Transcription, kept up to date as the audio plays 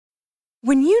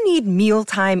When you need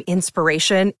mealtime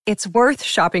inspiration, it's worth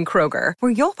shopping Kroger,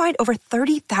 where you'll find over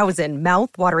 30,000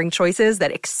 mouth-watering choices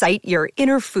that excite your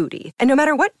inner foodie. And no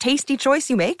matter what tasty choice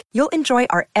you make, you'll enjoy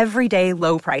our everyday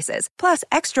low prices, plus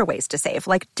extra ways to save,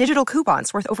 like digital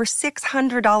coupons worth over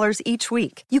 $600 each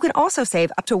week. You can also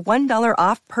save up to $1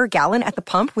 off per gallon at the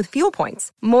pump with fuel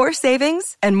points. More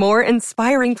savings and more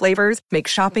inspiring flavors make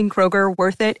shopping Kroger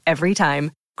worth it every time.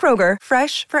 Kroger,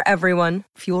 fresh for everyone.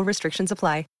 Fuel restrictions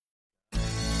apply.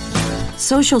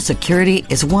 Social Security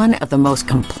is one of the most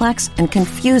complex and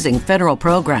confusing federal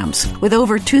programs. With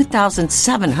over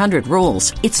 2,700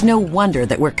 rules, it's no wonder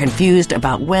that we're confused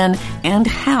about when and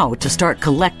how to start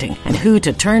collecting and who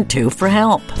to turn to for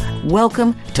help.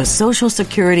 Welcome to Social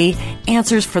Security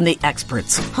Answers from the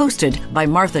Experts, hosted by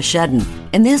Martha Shedden.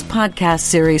 In this podcast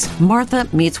series, Martha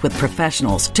meets with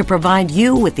professionals to provide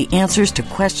you with the answers to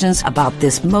questions about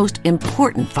this most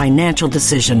important financial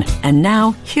decision. And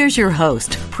now, here's your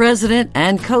host, President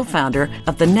and co-founder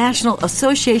of the National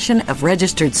Association of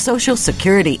Registered Social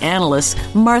Security Analysts,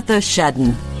 Martha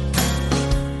Shedden.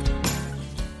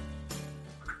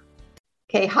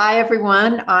 Okay, hi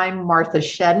everyone. I'm Martha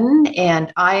Shedden,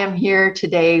 and I am here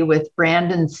today with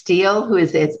Brandon Steele, who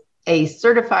is a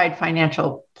certified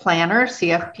financial planner,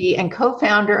 CFP, and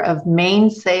co-founder of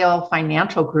Mainsail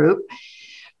Financial Group.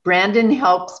 Brandon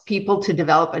helps people to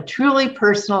develop a truly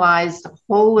personalized,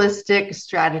 holistic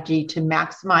strategy to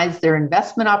maximize their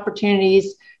investment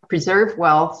opportunities, preserve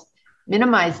wealth,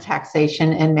 minimize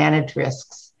taxation, and manage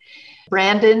risks.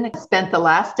 Brandon spent the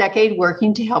last decade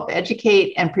working to help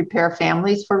educate and prepare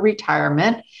families for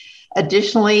retirement.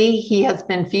 Additionally, he has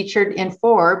been featured in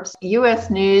Forbes, U.S.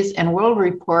 News and World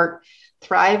Report,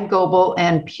 Thrive Global,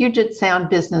 and Puget Sound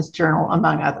Business Journal,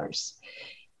 among others.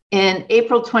 In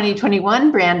April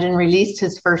 2021, Brandon released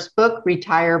his first book,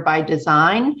 Retire by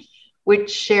Design,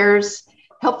 which shares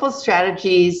helpful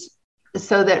strategies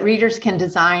so that readers can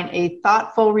design a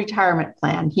thoughtful retirement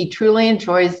plan. He truly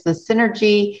enjoys the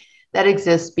synergy that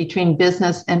exists between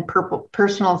business and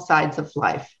personal sides of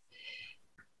life.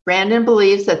 Brandon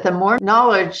believes that the more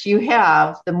knowledge you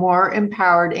have, the more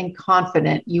empowered and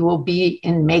confident you will be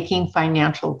in making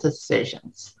financial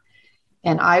decisions.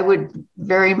 And I would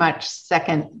very much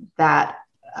second that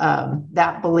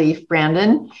belief,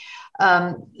 Brandon.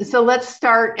 So let's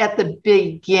start at the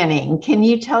beginning. Can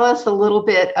you tell us a little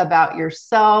bit about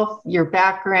yourself, your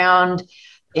background,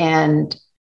 and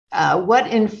what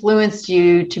influenced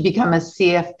you to become a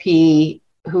CFP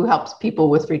who helps people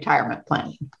with retirement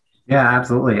planning? Yeah,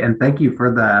 absolutely. And thank you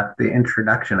for the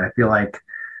introduction. I feel like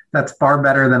that's far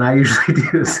better than I usually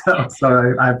do.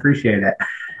 So I appreciate it.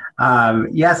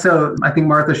 So I think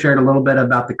Martha shared a little bit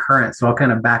about the current. So I'll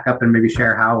kind of back up and maybe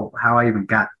share how I even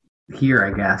got here,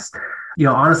 I guess.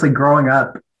 Honestly, growing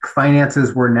up,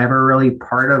 finances were never really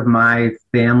part of my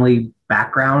family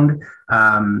background.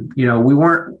 I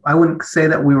wouldn't say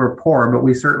that we were poor, but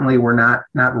we certainly were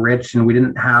not rich, and we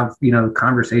didn't have,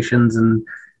 conversations, and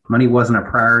money wasn't a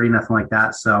priority, nothing like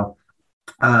that. So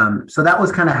that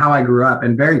was kind of how I grew up.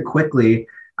 And very quickly,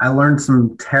 I learned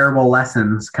some terrible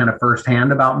lessons kind of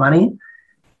firsthand about money.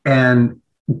 And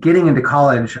getting into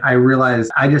college, I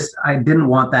realized I didn't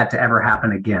want that to ever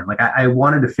happen again. Like I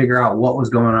wanted to figure out what was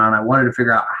going on. I wanted to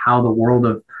figure out how the world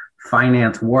of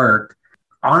finance worked.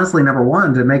 Honestly, number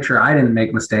one, to make sure I didn't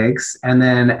make mistakes. And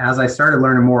then as I started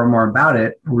learning more and more about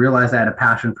it, realized I had a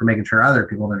passion for making sure other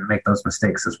people didn't make those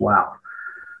mistakes as well.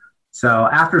 So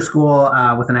after school,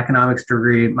 with an economics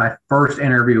degree, my first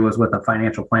interview was with a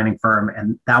financial planning firm,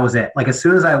 and that was it. Like as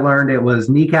soon as I learned it was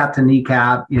kneecap to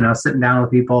kneecap, sitting down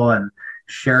with people and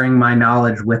sharing my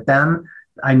knowledge with them,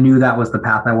 I knew that was the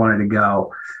path I wanted to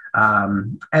go.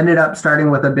 Ended up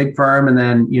starting with a big firm, and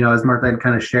then, as Martha had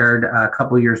kind of shared a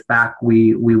couple of years back,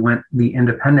 we went the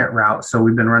independent route. So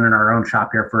we've been running our own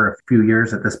shop here for a few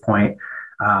years at this point.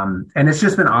 And it's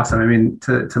just been awesome. I mean,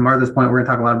 to Martha's point, we're going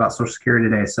to talk a lot about Social Security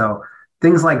today. So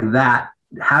things like that,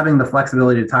 having the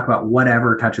flexibility to talk about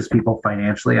whatever touches people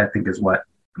financially, I think is what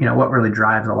really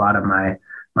drives a lot of my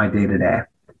day to day.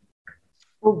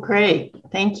 Well, great.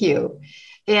 Thank you.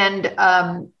 And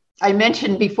I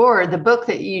mentioned before the book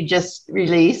that you just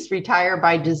released, Retire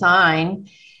by Design,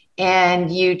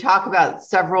 and you talk about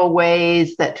several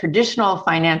ways that traditional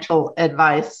financial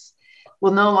advice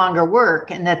will no longer work,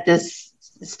 and that this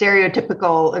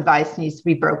stereotypical advice needs to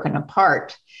be broken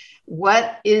apart.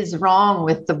 What is wrong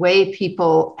with the way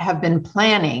people have been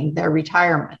planning their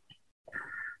retirement?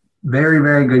 Very,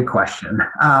 very good question.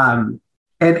 And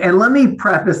let me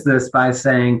preface this by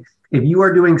saying, if you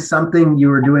are doing something,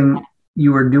 you are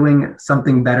doing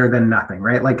something better than nothing,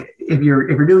 right? Like if you're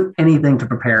doing anything to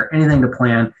prepare, anything to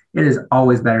plan, it is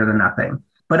always better than nothing.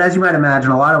 But as you might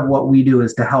imagine, a lot of what we do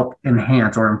is to help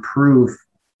enhance or improve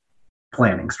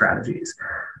planning strategies.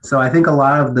 So I think a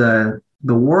lot of the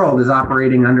world is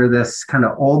operating under this kind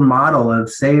of old model of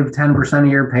save 10% of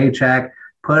your paycheck,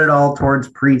 put it all towards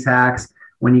pre-tax.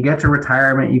 When you get to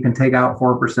retirement, you can take out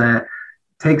 4%,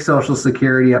 take Social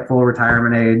Security at full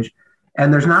retirement age.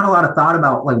 And there's not a lot of thought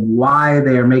about like why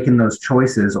they are making those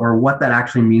choices or what that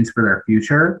actually means for their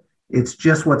future. It's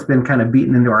just what's been kind of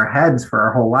beaten into our heads for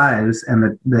our whole lives.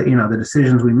 And the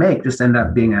decisions we make just end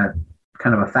up being a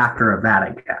kind of a factor of that,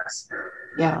 I guess.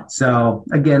 Yeah. So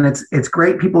again, it's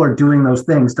great people are doing those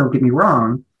things, don't get me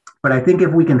wrong. But I think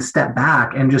if we can step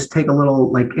back and just take a little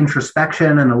like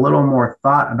introspection and a little more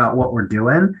thought about what we're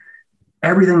doing,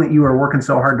 everything that you are working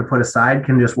so hard to put aside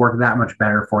can just work that much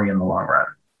better for you in the long run.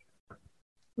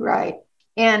 Right.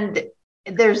 And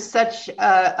there's such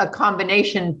a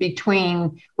combination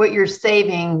between what you're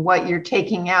saving, what you're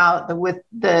taking out, with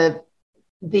the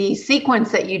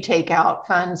sequence that you take out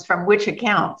funds from which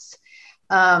accounts.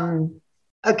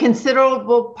 A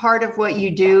considerable part of what you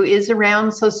do is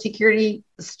around Social Security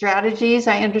strategies,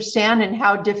 I understand, and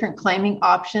how different claiming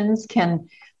options can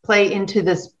play into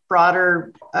this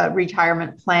broader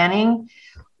retirement planning.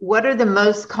 What are the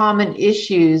most common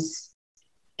issues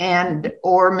and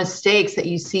or mistakes that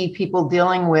you see people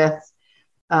dealing with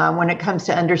when it comes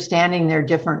to understanding their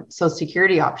different Social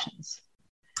Security options?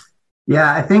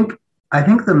 Yeah, I think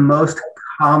the most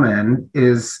common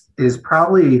is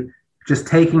probably just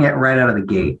taking it right out of the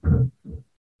gate.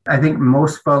 I think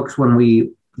most folks, when we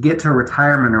get to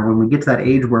retirement or when we get to that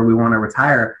age where we want to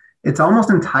retire, it's almost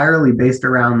entirely based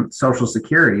around Social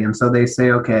Security. And so they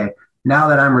say, okay, now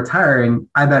that I'm retiring,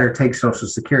 I better take Social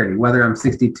Security, whether I'm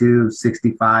 62,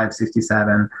 65,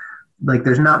 67. Like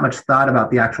there's not much thought about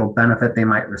the actual benefit they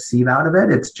might receive out of it.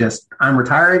 It's just, I'm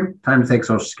retiring, time to take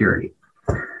Social Security.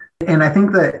 And I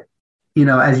think that,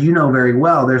 as you know very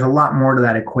well, there's a lot more to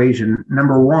that equation.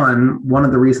 Number one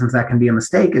of the reasons that can be a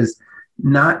mistake is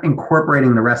not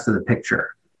incorporating the rest of the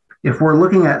picture. If we're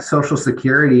looking at Social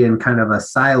Security in kind of a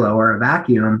silo or a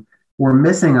vacuum, we're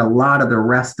missing a lot of the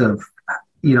rest of,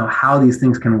 how these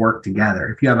things can work together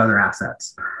if you have other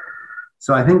assets.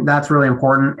 So I think that's really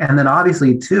important. And then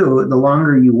obviously too, the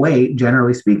longer you wait,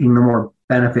 generally speaking, the more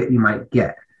benefit you might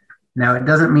get. Now, it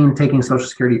doesn't mean taking Social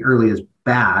Security early is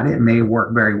bad. It may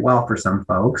work very well for some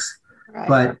folks, right,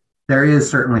 but there is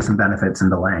certainly some benefits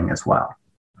in delaying as well.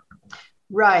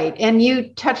 Right. And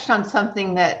you touched on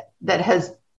something that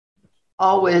has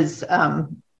always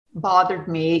bothered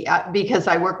me because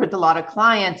I work with a lot of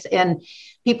clients, and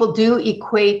people do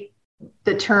equate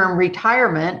the term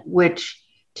retirement, which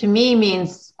to me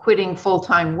means quitting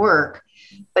full-time work,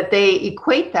 but they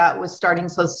equate that with starting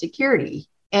Social Security.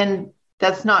 And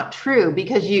that's not true,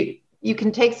 because you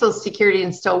can take Social Security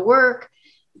and still work.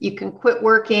 You can quit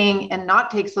working and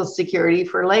not take Social Security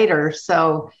for later.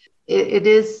 So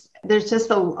there's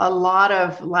just a lot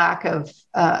of lack of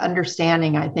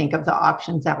understanding, I think, of the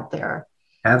options out there.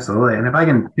 Absolutely. And if I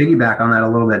can piggyback on that a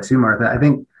little bit too, Martha, I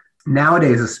think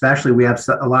nowadays, especially, we have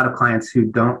a lot of clients who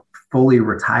don't fully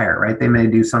retire, right? They may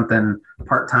do something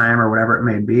part-time or whatever it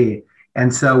may be.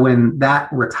 And so when that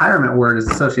retirement word is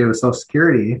associated with Social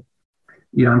Security,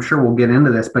 I'm sure we'll get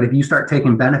into this, but if you start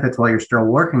taking benefits while you're still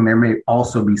working, there may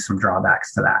also be some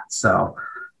drawbacks to that. So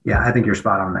yeah, I think you're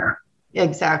spot on there.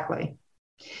 Exactly.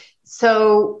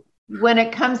 So when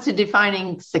it comes to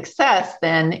defining success,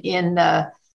 then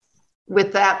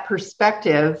with that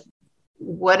perspective,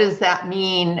 what does that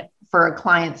mean for a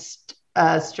client's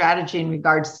strategy in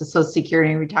regards to Social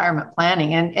Security and retirement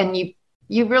planning? And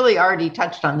you really already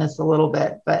touched on this a little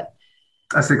bit, but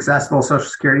a successful Social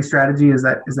Security strategy, is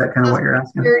that kind of what you're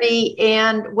asking? Security,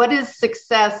 and what is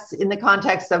success in the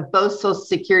context of both Social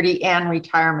Security and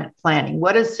retirement planning?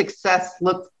 What does success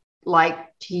look like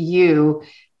to you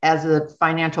as a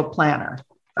financial planner?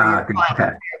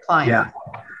 Okay. Yeah.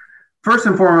 First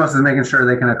and foremost is making sure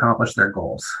they can accomplish their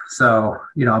goals. So,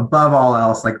 above all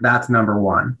else, like that's number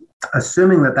one.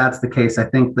 Assuming that that's the case, I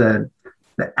think the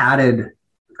added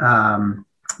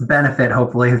benefit,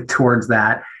 hopefully, towards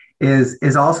that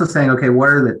is also saying, okay, what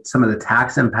are some of the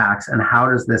tax impacts and how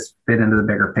does this fit into the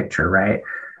bigger picture, right?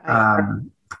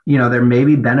 There may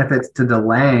be benefits to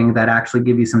delaying that actually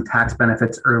give you some tax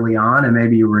benefits early on, and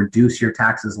maybe you reduce your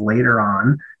taxes later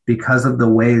on because of the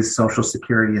ways Social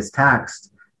Security is taxed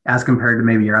as compared to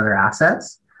maybe your other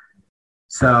assets.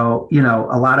 So,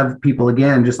 a lot of people,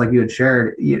 again, just like you had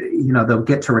shared, they'll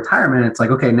get to retirement. It's like,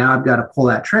 okay, now I've got to pull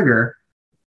that trigger,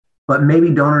 but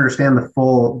maybe don't understand the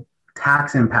full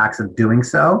tax impacts of doing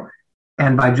so.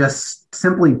 And by just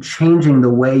simply changing the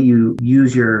way you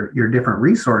use your different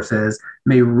resources,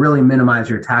 may really minimize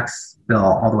your tax bill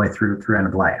all the way through end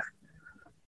of life.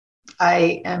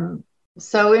 I am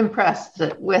so impressed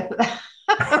with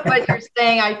what you're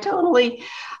saying. I totally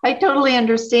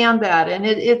understand that. And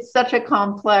it's such a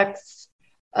complex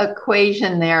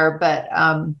equation there, but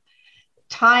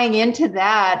tying into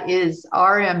that is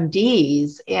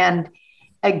RMDs. And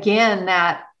again,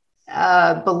 that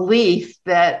belief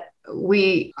that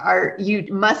you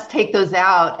must take those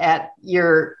out at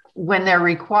when they're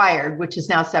required, which is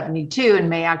now 72 and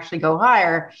may actually go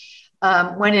higher,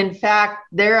 when in fact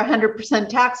they're 100%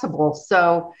 taxable.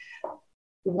 So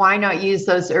why not use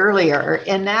those earlier?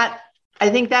 And I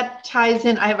think that ties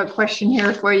in. I have a question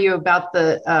here for you about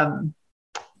the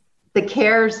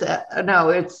CARES.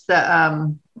 It's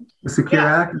the Secure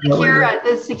Act.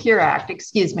 The Secure Act.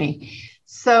 Excuse me.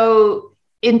 So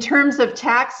in terms of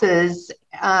taxes,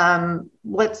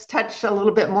 let's touch a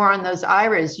little bit more on those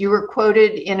IRAs. You were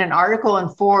quoted in an article in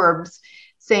Forbes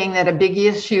saying that a big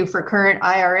issue for current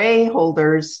IRA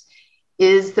holders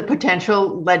is the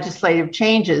potential legislative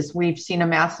changes. We've seen a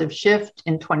massive shift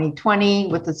in 2020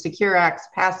 with the Secure Act's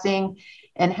passing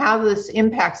and how this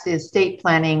impacts the estate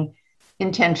planning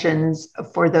intentions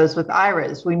for those with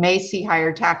IRAs. We may see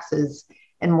higher taxes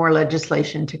and more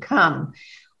legislation to come.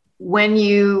 When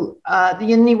you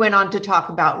went on to talk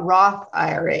about Roth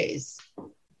IRAs,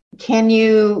 can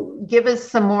you give us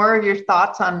some more of your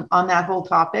thoughts on that whole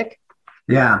topic?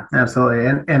 Yeah, absolutely.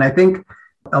 And I think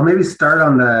I'll maybe start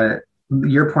on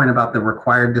your point about the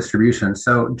required distribution.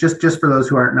 So just for those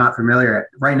who are not familiar,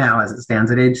 right now, as it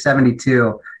stands at age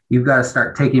 72, you've got to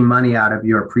start taking money out of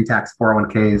your pre-tax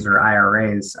 401ks or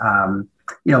IRAs.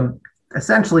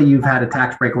 Essentially, you've had a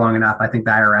tax break long enough. I think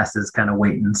the IRS is kind of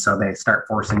waiting, so they start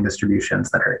forcing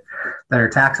distributions that are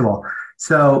taxable.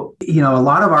 So, a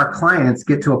lot of our clients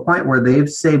get to a point where they've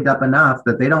saved up enough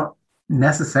that they don't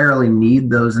necessarily need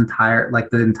the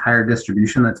entire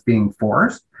distribution that's being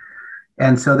forced.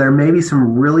 And so there may be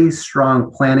some really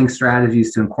strong planning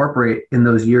strategies to incorporate in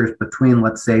those years between,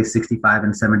 let's say, 65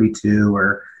 and 72,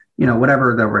 or,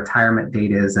 whatever the retirement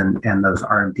date is, and those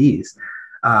RMDs.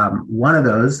 One of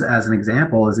those, as an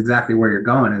example, is exactly where you're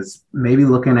going, is maybe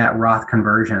looking at Roth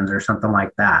conversions or something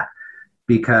like that.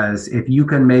 Because if you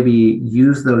can maybe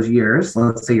use those years,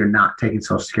 let's say you're not taking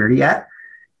Social Security yet,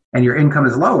 and your income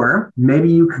is lower,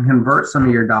 maybe you can convert some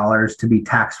of your dollars to be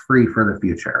tax-free for the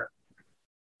future,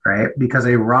 right? Because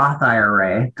a Roth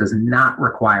IRA does not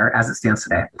require, as it stands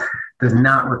today, does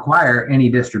not require any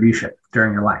distribution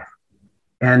during your life.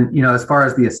 And, as far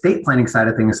as the estate planning side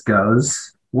of things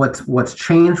goes, what's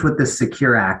changed with this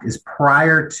Secure Act is,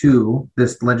 prior to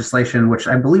this legislation, which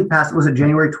I believe passed, was it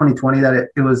January 2020 that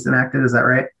it was enacted? Is that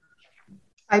right?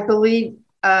 I believe,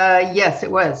 yes,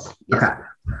 it was. Yes. Okay.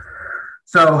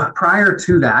 So prior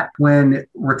to that, when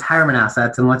retirement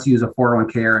assets, and let's use a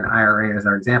 401k or an IRA as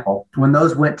our example, when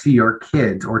those went to your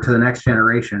kids or to the next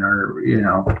generation, or,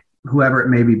 whoever it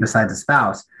may be besides a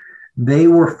spouse, they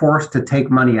were forced to take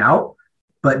money out.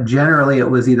 But generally, it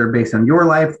was either based on your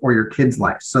life or your kid's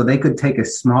life. So they could take a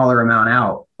smaller amount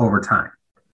out over time.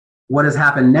 What has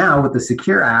happened now with the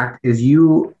Secure Act is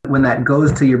when that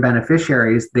goes to your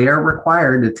beneficiaries, they are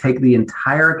required to take the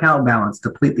entire account balance,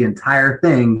 deplete the entire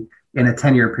thing in a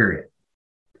 10-year period.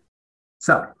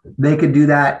 So they could do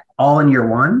that all in year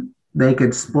one. They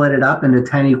could split it up into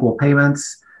 10 equal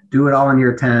payments, do it all in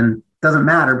year 10. Doesn't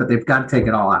matter, but they've got to take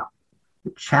it all out.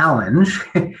 The challenge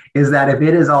is that if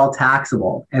it is all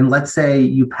taxable, and let's say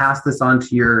you pass this on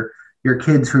to your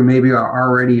kids who maybe are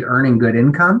already earning good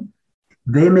income,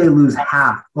 they may lose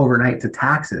half overnight to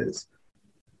taxes.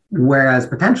 Whereas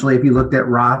potentially, if you looked at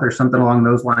Roth or something along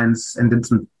those lines and did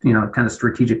some, kind of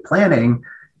strategic planning,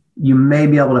 you may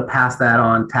be able to pass that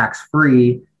on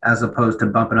tax-free, as opposed to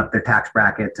bumping up their tax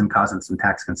brackets and causing some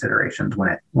tax considerations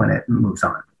when it moves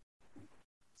on.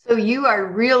 So you are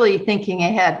really thinking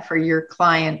ahead for your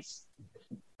clients'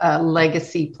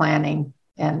 legacy planning.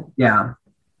 Yeah,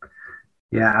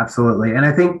 absolutely. And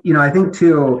I think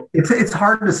too, it's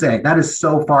hard to say. That is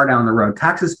so far down the road.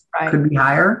 Taxes could be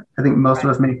higher. I think most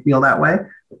of us may feel that way,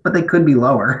 but they could be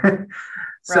lower.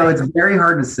 So it's very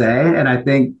hard to say. And I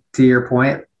think, to your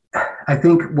point, I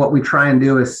think what we try and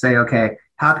do is say, okay,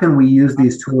 how can we use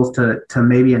these tools to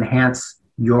maybe enhance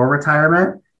your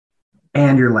retirement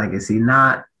and your legacy,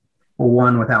 not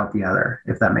one without the other,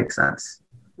 if that makes sense.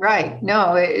 Right.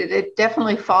 No, it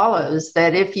definitely follows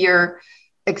that if you're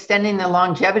extending the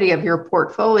longevity of your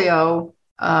portfolio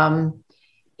and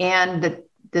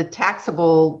the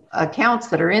taxable accounts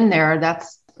that are in there,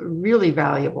 that's really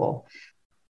valuable.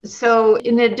 So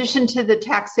in addition to the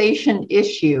taxation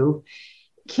issue,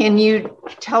 can you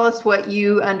tell us what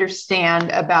you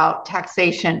understand about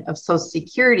taxation of Social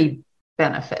Security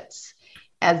benefits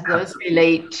as those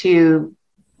relate to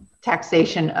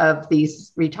taxation of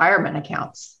these retirement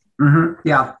accounts? Mm-hmm.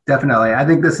 Yeah, definitely. I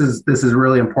think this is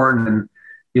really important. And,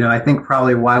 I think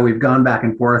probably why we've gone back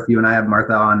and forth, you and I have,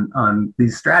 Martha, on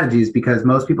these strategies, because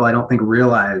most people, I don't think,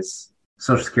 realize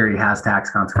Social Security has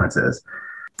tax consequences.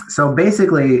 So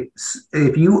basically,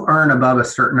 if you earn above a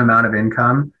certain amount of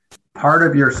income, part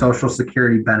of your Social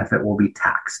Security benefit will be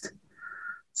taxed.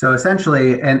 So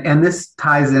essentially, and this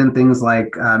ties in things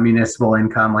like municipal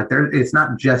income, it's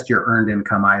not just your earned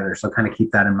income either. So kind of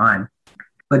keep that in mind.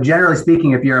 But generally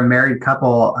speaking, if you're a married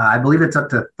couple, I believe it's up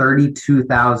to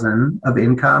 $32,000 of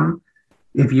income.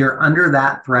 If you're under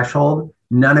that threshold,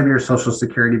 none of your Social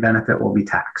Security benefit will be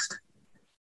taxed.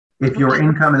 If your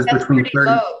income is between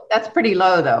 30, that's pretty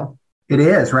low, though. It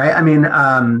is, right? I mean,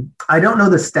 I don't know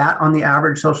the stat on the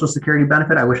average Social Security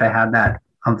benefit. I wish I had that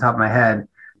on the top of my head.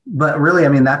 But really, I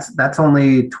mean, that's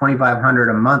only $2,500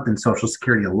 a month in Social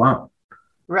Security alone.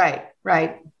 Right.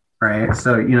 Right.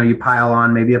 So, you pile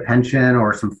on maybe a pension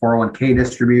or some 401k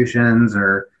distributions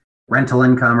or rental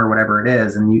income or whatever it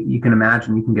is. And you can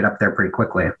imagine you can get up there pretty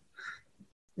quickly.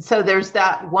 So there's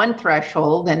that one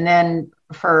threshold. And then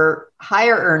for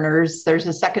higher earners, there's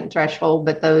a second threshold,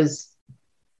 but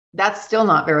that's still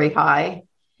not very high.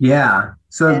 Yeah.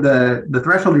 So the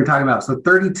threshold you're talking about, so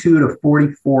 32 to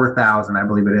 44,000, I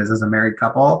believe it is, as a married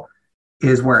couple,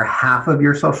 is where half of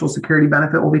your Social Security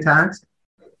benefit will be taxed.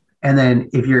 And then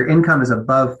if your income is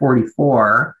above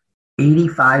 44,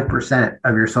 85%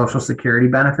 of your Social Security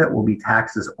benefit will be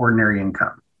taxed as ordinary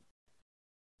income.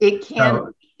 It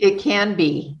can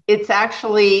be. There's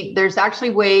actually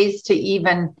ways to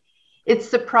even, it's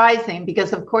surprising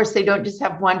because of course they don't just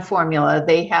have one formula,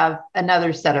 they have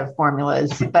another set of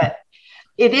formulas, but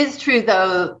it is true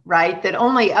though, right, that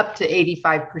only up to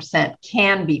 85%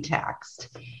 can be taxed.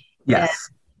 Yes.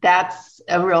 And that's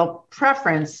a real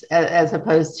preference as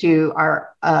opposed to our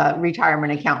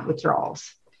retirement account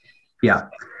withdrawals. Yeah.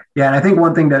 Yeah. And I think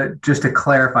one thing just to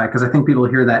clarify, because I think people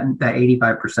hear that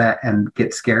 85% and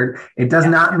get scared. It does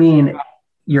not mean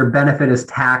your benefit is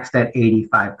taxed at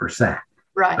 85%.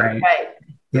 Right.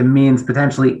 It means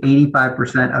potentially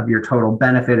 85% of your total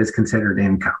benefit is considered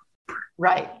income.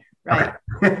 Right. Okay.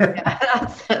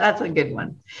 Yeah, that's a good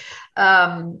one.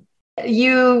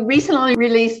 You recently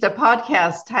released a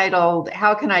podcast titled,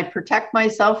 How Can I Protect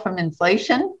Myself from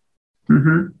Inflation?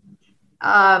 Mm-hmm.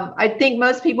 I think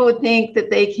most people would think that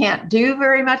they can't do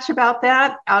very much about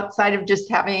that outside of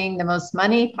just having the most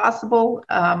money possible.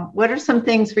 What are some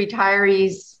things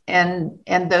retirees and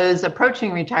those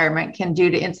approaching retirement can do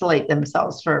to insulate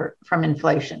themselves from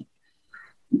inflation?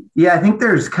 Yeah, I think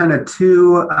there's kind of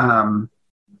two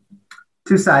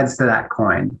sides to that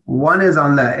coin. One is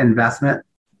on the investment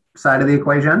side of the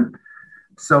equation.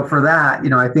 So for that,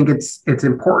 I think it's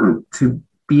important to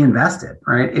be invested,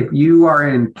 right? If you are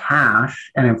in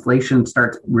cash and inflation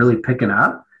starts really picking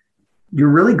up, you're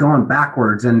really going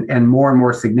backwards and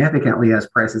more significantly as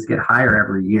prices get higher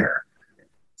every year.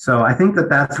 So I think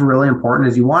that's really important,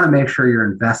 is you want to make sure you're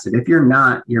invested. If you're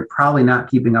not, you're probably not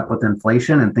keeping up with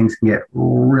inflation, and things can get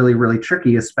really, really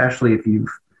tricky, especially if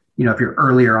if you're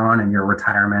earlier on in your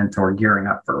retirement or gearing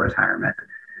up for retirement.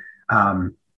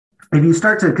 If you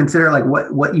start to consider like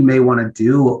what you may want to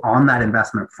do on that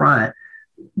investment front,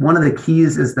 one of the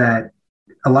keys is that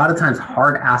a lot of times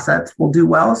hard assets will do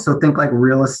well. So think like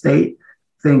real estate,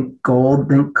 think gold,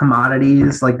 think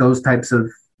commodities, like those types of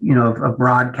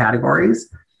broad categories.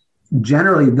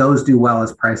 Generally, those do well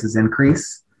as prices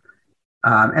increase.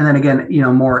 And then again,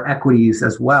 more equities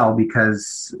as well,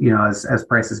 because, as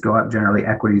prices go up, generally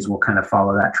equities will kind of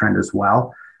follow that trend as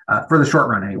well. For the short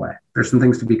run anyway. There's some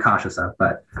things to be cautious of,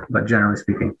 but generally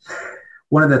speaking,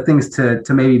 one of the things to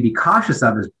maybe be cautious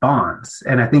of is bonds.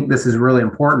 And I think this is really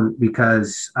important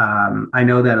because I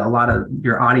know that a lot of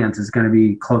your audience is going to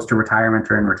be close to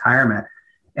retirement or in retirement.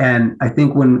 And I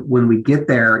think when we get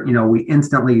there, we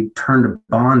instantly turn to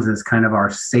bonds as kind of our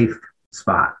safe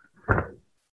spot. Right?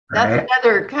 That's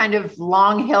another kind of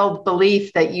long-held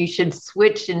belief that you should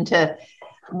switch into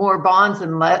more bonds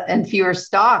and fewer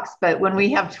stocks. But when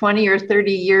we have 20 or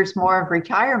 30 years more of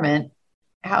retirement,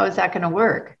 how is that going to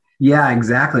work? Yeah,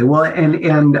 exactly. Well,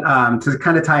 and to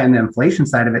kind of tie in the inflation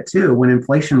side of it too, when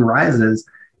inflation rises,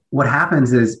 what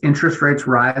happens is interest rates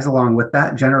rise along with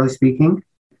that, generally speaking.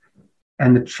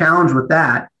 And the challenge with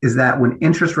that is that when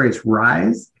interest rates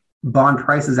rise, bond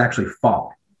prices actually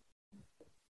fall.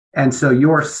 And so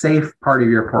your safe part of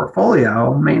your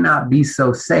portfolio may not be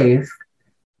so safe,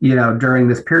 during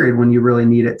this period when you really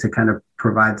need it to kind of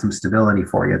provide some stability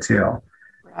for you too.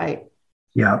 Right.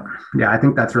 Yeah. Yeah. I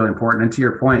think that's really important. And to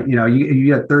your point,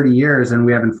 you have 30 years and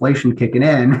we have inflation kicking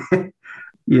in,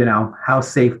 how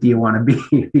safe do you want to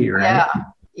be? Right. Yeah.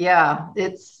 Yeah.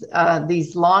 It's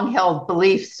these long held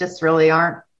beliefs just really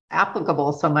aren't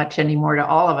applicable so much anymore to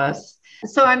all of us.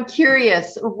 So I'm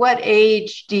curious, what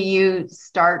age do you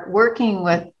start working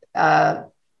with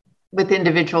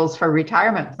individuals for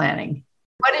retirement planning?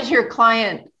 What does your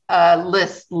client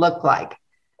list look like?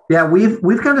 Yeah,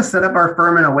 we've kind of set up our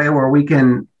firm in a way where we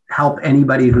can help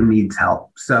anybody who needs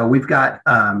help. So we've got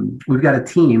a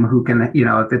team who can,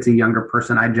 if it's a younger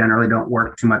person, I generally don't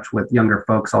work too much with younger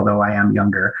folks, although I am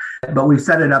younger. But we've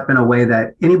set it up in a way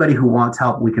that anybody who wants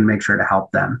help, we can make sure to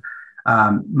help them.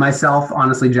 Myself,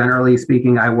 honestly, generally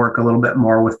speaking, I work a little bit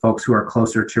more with folks who are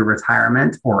closer to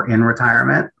retirement or in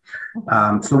retirement.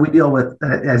 So we deal with,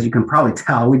 as you can probably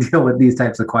tell, we deal with these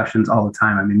types of questions all the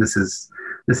time. I mean, this is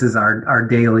our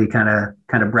daily kind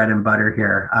of bread and butter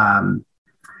here.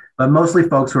 But mostly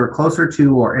folks who are closer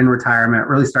to or in retirement,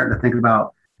 really starting to think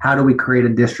about how do we create a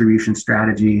distribution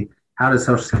strategy? How does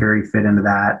Social Security fit into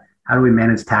that? How do we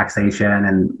manage taxation?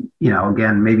 And,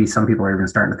 again, maybe some people are even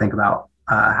starting to think about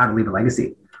how to leave a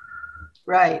legacy.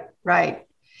 Right.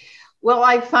 Well,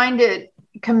 I find it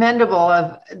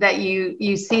commendable that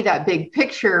you see that big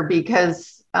picture,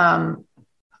 because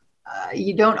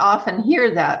you don't often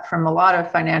hear that from a lot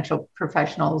of financial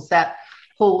professionals, that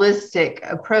holistic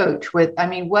approach.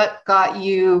 What got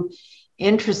you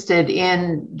interested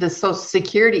in the Social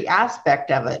Security aspect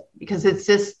of it? Because it's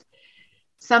just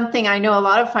something I know a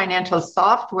lot of financial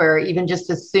software even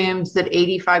just assumes that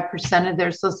 85% of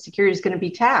their Social Security is going to be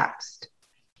taxed.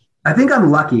 I think I'm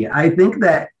lucky. I think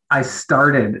that I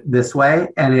started this way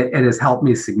and it has helped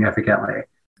me significantly.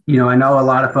 I know a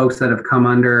lot of folks that have come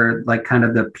under like kind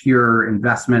of the pure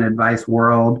investment advice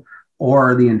world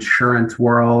or the insurance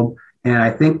world. And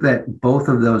I think that both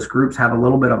of those groups have a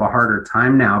little bit of a harder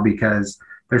time now because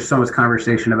there's so much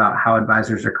conversation about how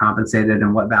advisors are compensated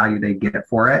and what value they get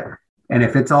for it. And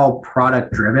if it's all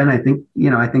product driven, I think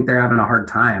they're having a hard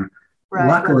time. Right.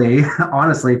 Luckily,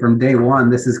 honestly, from day one,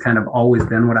 this has kind of always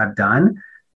been what I've done.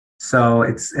 So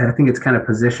I think it's kind of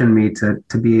positioned me to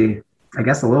be, I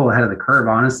guess, a little ahead of the curve,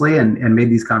 honestly, and made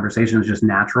these conversations just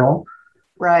natural.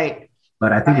 Right.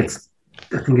 But I think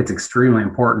it's extremely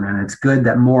important, and it's good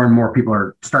that more and more people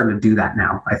are starting to do that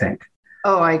now, I think.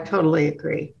 Oh, I totally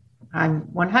agree. I'm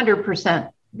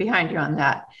 100% behind you on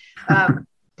that.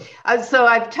 So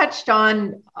I've touched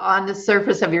on the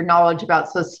surface of your knowledge about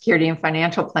Social Security and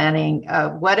financial planning.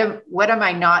 What am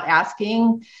I not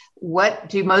asking? What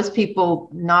do most people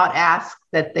not ask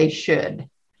that they should?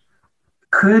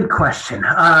 Good question.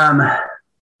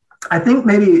 I think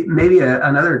maybe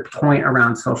another point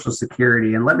around Social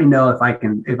Security, and let me know if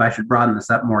I should broaden this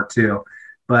up more too.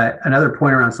 But another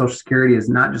point around Social Security is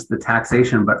not just the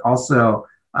taxation, but also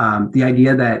the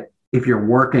idea that if you're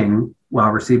working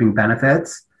while receiving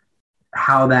benefits,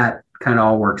 how that kind of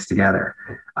all works together.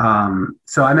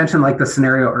 So I mentioned like the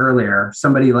scenario earlier,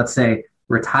 somebody, let's say,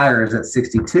 retires at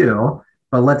 62,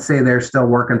 but let's say they're still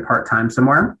working part-time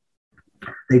somewhere.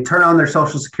 They turn on their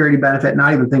Social Security benefit,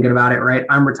 not even thinking about it, right?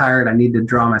 I'm retired. I need to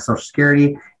draw my Social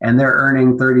Security, and they're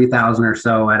earning $30,000 or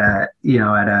so at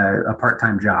a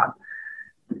part-time job.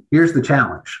 Here's the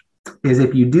challenge: is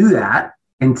if you do that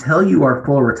until you are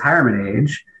full retirement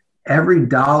age, every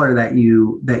dollar that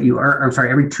you earn,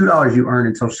 every $2 you earn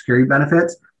in Social Security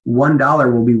benefits,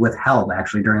 $1 will be withheld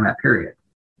actually during that period.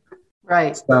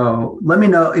 Right. So let me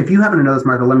know if you happen to know this,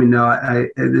 Martha. Let me know. I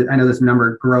know this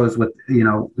number grows with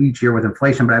each year with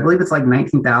inflation, but I believe it's like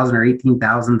 19,000 or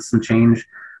 18,000 some change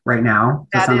right now.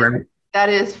 That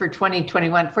is for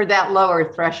 2021 for that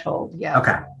lower threshold. Yeah.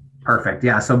 Okay. Perfect.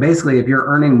 Yeah. So basically, if you're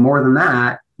earning more than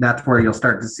that, that's where you'll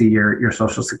start to see your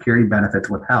Social Security benefits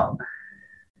withheld.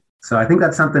 So I think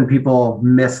that's something people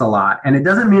miss a lot, and it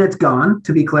doesn't mean it's gone.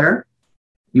 To be clear,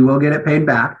 you will get it paid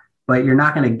back. But you're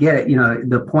not going to get it.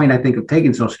 The point, I think, of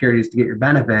taking Social Security is to get your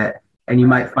benefit, and you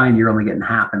might find you're only getting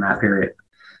half in that period.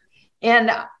 And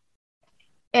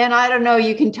I don't know,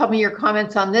 you can tell me your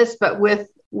comments on this, but with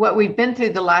what we've been through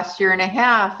the last year and a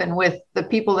half, and with the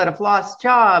people that have lost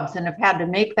jobs and have had to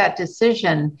make that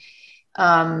decision,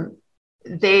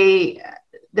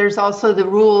 there's also the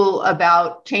rule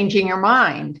about changing your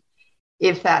mind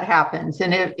if that happens.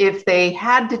 And if they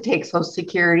had to take Social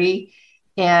Security,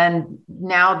 and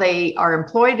now they are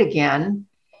employed again,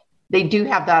 they do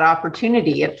have that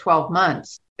opportunity at 12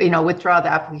 months, withdraw the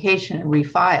application and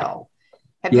refile.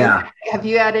 Have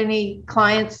you had any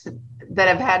clients that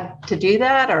have had to do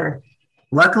that, or?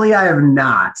 Luckily, I have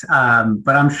not,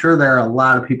 but I'm sure there are a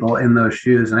lot of people in those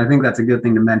shoes. And I think that's a good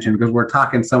thing to mention because we're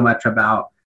talking so much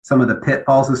about some of the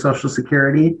pitfalls of Social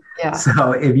Security. Yeah.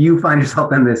 So if you find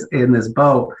yourself in this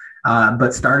boat,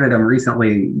 but started them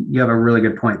recently, you have a really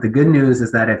good point. The good news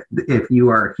is that if you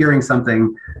are hearing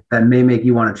something that may make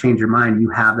you want to change your mind, you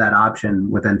have that option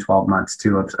within 12 months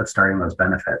too of starting those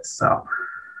benefits. So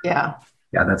yeah,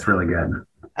 that's really good.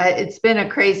 It's been a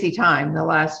crazy time the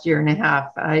last year and a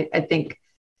half. I think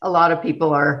a lot of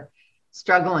people are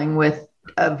struggling with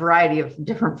a variety of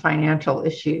different financial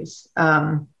issues.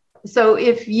 So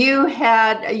if you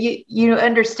had, you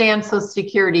understand Social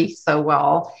Security so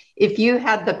well, if you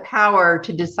had the power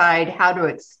to decide how to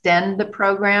extend the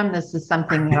program, this is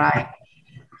something that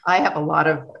I have a lot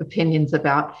of opinions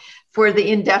about for the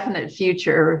indefinite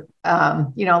future,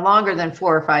 longer than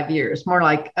 4 or 5 years, more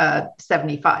like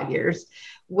 75 years.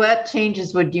 What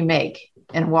changes would you make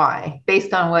and why,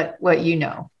 based on what you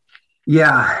know?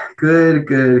 Yeah,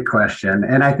 good question.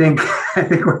 And I think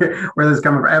where this is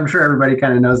coming from, I'm sure everybody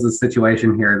kind of knows the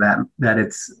situation here that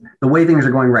it's the way things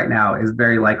are going right now is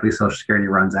very likely Social Security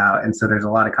runs out. And so there's a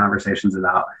lot of conversations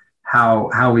about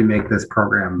how we make this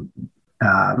program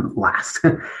last.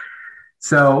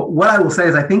 So what I will say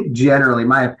is I think generally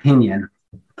my opinion,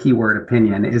 keyword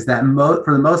opinion, is that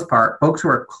for the most part, folks who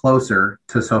are closer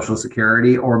to Social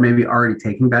Security or maybe already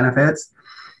taking benefits,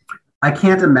 I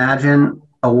can't imagine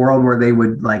a world where they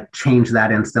would like change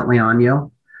that instantly on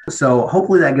you. So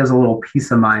hopefully that gives a little peace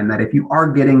of mind that if you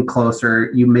are getting closer,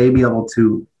 you may be able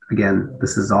to, again,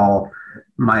 this is all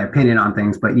my opinion on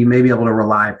things, but you may be able to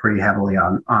rely pretty heavily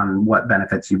on what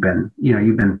benefits you've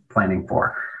been planning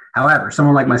for. However,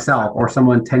 someone like myself or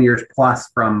someone 10 years plus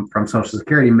from Social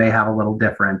Security may have a little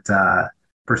different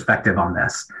perspective on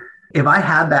this. If I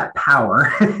had that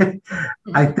power,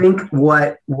 I think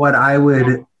what I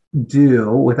would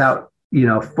do without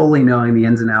fully knowing the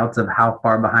ins and outs of how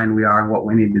far behind we are and what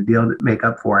we need to do to make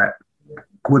up for it,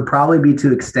 would probably be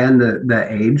to extend the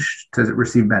age to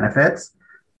receive benefits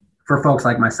for folks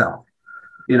like myself.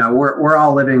 We're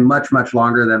all living much, much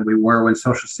longer than we were when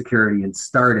Social Security had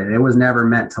started. It was never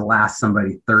meant to last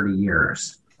somebody 30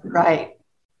 years. Right.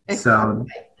 So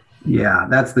yeah,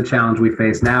 that's the challenge we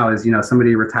face now is,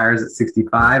 somebody retires at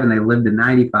 65 and they live to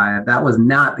 95. That was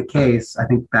not the case, I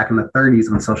think, back in the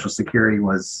 30s when Social Security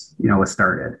was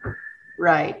started.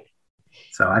 Right.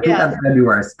 So I think that's maybe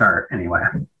where I start anyway.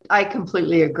 I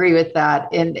completely agree with that.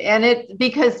 And it,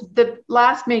 because the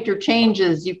last major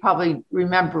changes you probably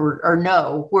remember or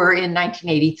know were in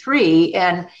 1983.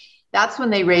 And that's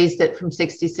when they raised it from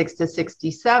 66 to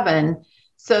 67.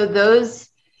 So those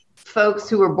folks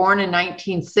who were born in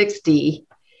 1960,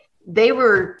 they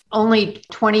were only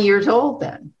 20 years old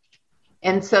then.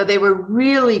 And so they were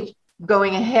really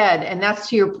going ahead. And that's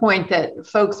to your point that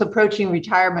folks approaching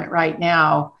retirement right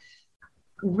now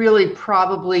really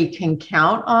probably can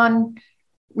count on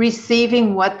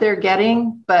receiving what they're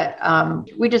getting, but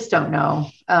we just don't know.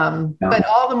 But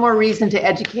all the more reason to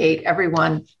educate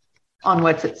everyone on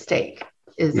what's at stake.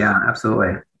 Yeah,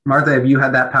 absolutely. Martha, if you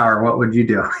had that power, what would you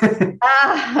do?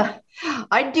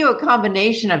 I'd do a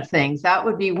combination of things. That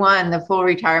would be one, the full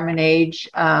retirement age.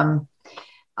 I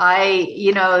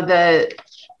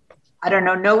don't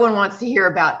know, no one wants to hear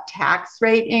about tax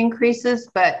rate increases,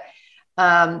 but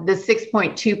the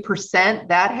 6.2%,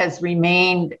 that has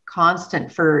remained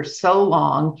constant for so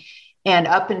long. And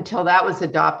up until that was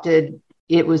adopted,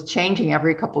 it was changing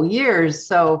every couple of years.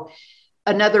 So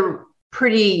another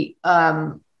pretty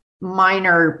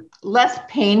minor, less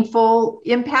painful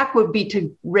impact would be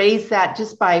to raise that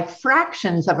just by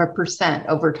fractions of a percent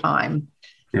over time.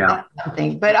 Yeah.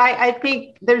 Something. But I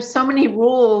think there's so many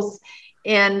rules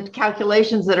and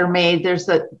calculations that are made. There's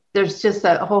just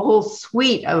a whole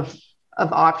suite of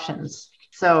options.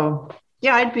 So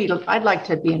yeah, I'd like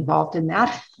to be involved in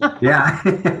that.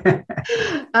 Yeah.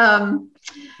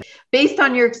 Based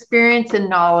on your experience and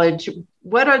knowledge,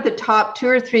 what are the top 2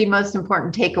 or 3 most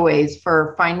important takeaways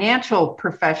for financial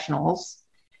professionals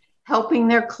helping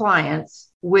their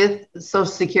clients with Social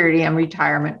Security and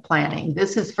retirement planning?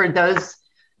 This is for those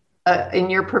in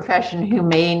your profession who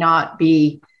may not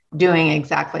be doing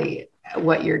exactly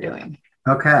what you're doing.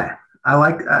 Okay. I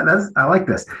like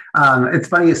this. It's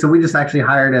funny. So we just actually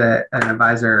hired an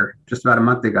advisor just about a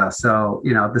month ago. So,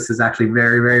 this is actually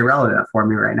very, very relevant for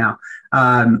me right now.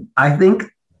 I think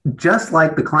just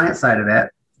like the client side of it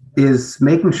is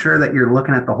making sure that you're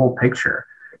looking at the whole picture.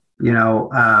 We've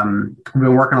been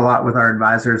working a lot with our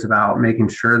advisors about making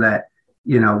sure that,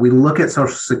 we look at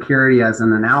Social Security as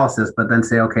an analysis, but then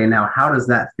say, okay, now how does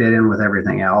that fit in with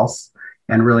everything else?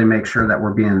 And really make sure that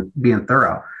we're being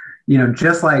thorough.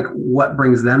 just like what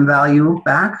brings them value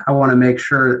back, I want to make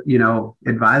sure,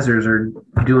 advisors are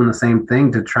doing the same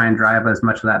thing to try and drive as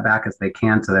much of that back as they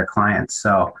can to their clients.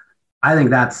 So I think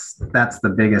that's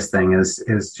the biggest thing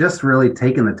is just really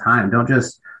taking the time. Don't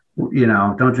just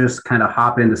kind of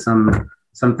hop into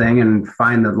something and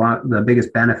find the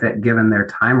biggest benefit given their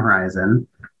time horizon.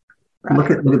 Right.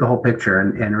 Look at the whole picture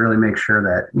and really make sure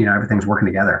that, everything's working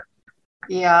together.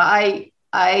 Yeah,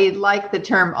 I like the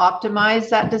term optimize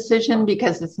that decision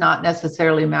because it's not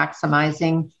necessarily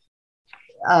maximizing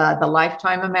the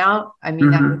lifetime amount. I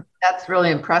mean, that's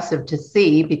really impressive to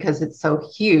see because it's so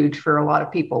huge for a lot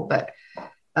of people, but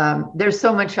there's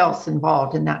so much else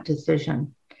involved in that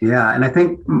decision. Yeah. And I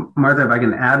think, Martha, if I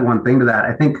can add one thing to that,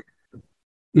 I think,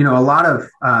 a lot of,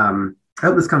 I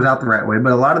hope this comes out the right way,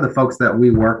 but a lot of the folks that we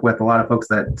work with, a lot of folks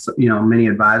that, many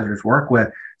advisors work with,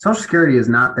 Social Security is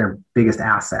not their biggest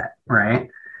asset, right?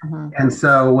 And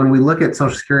so when we look at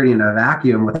Social Security in a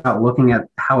vacuum without looking at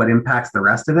how it impacts the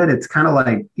rest of it, it's kind of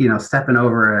like, stepping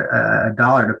over a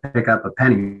dollar to pick up a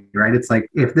penny, right? It's like,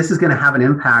 if this is going to have an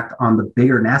impact on the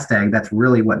bigger nest egg, that's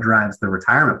really what drives the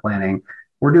retirement planning.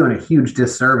 We're doing a huge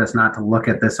disservice not to look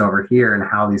at this over here and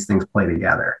how these things play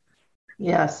together.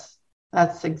 Yes,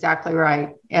 that's exactly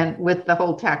right. And with the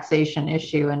whole taxation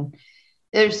issue, and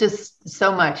there's just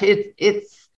so much.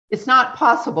 It's not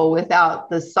possible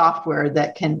without the software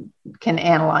that can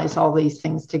analyze all these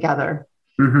things together.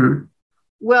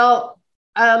 Well,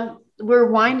 we're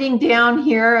winding down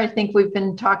here. I think we've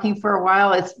been talking for a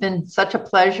while. It's been such a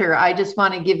pleasure. I just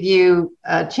want to give you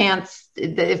a chance.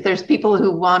 If there's people who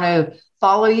want to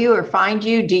follow you or find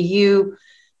you,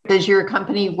 does your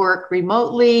company work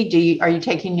remotely? Are you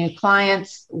taking new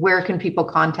clients? Where can people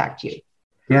contact you?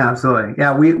 Yeah, absolutely.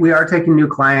 Yeah, we are taking new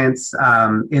clients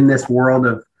in this world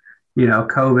of,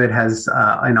 COVID has,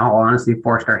 in all honesty,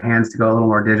 forced our hands to go a little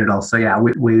more digital. So yeah,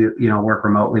 we work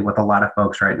remotely with a lot of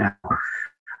folks right now.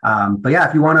 But yeah,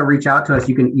 if you want to reach out to us,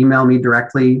 you can email me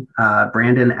directly,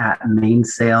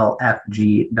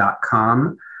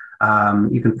 Brandon@mainsailfg.com.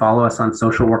 You can follow us on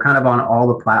social. We're kind of on all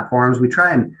the platforms. We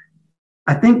try and,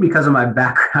 I think because of my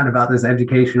background about this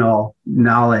educational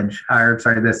knowledge,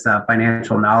 this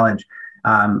financial knowledge,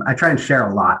 I try and share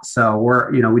a lot. So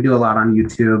we do a lot on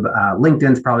YouTube.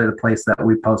 LinkedIn's probably the place that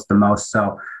we post the most.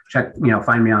 So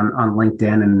find me on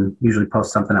LinkedIn and usually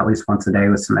post something at least once a day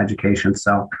with some education.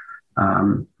 So,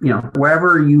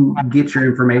 wherever you get your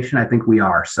information, I think we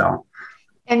are. So.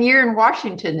 And you're in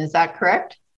Washington, is that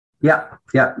correct? Yeah.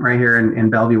 Right here in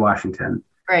Bellevue, Washington.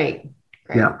 Great.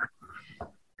 Yeah.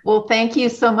 Well, thank you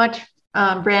so much,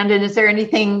 Brandon. Is there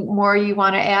anything more you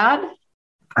want to add?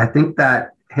 I think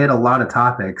that hit a lot of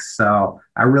topics. So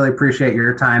I really appreciate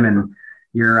your time and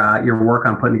your work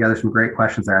on putting together some great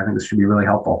questions there. I think this should be really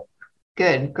helpful.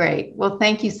 Good. Great. Well,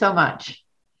 thank you so much.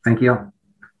 Thank you.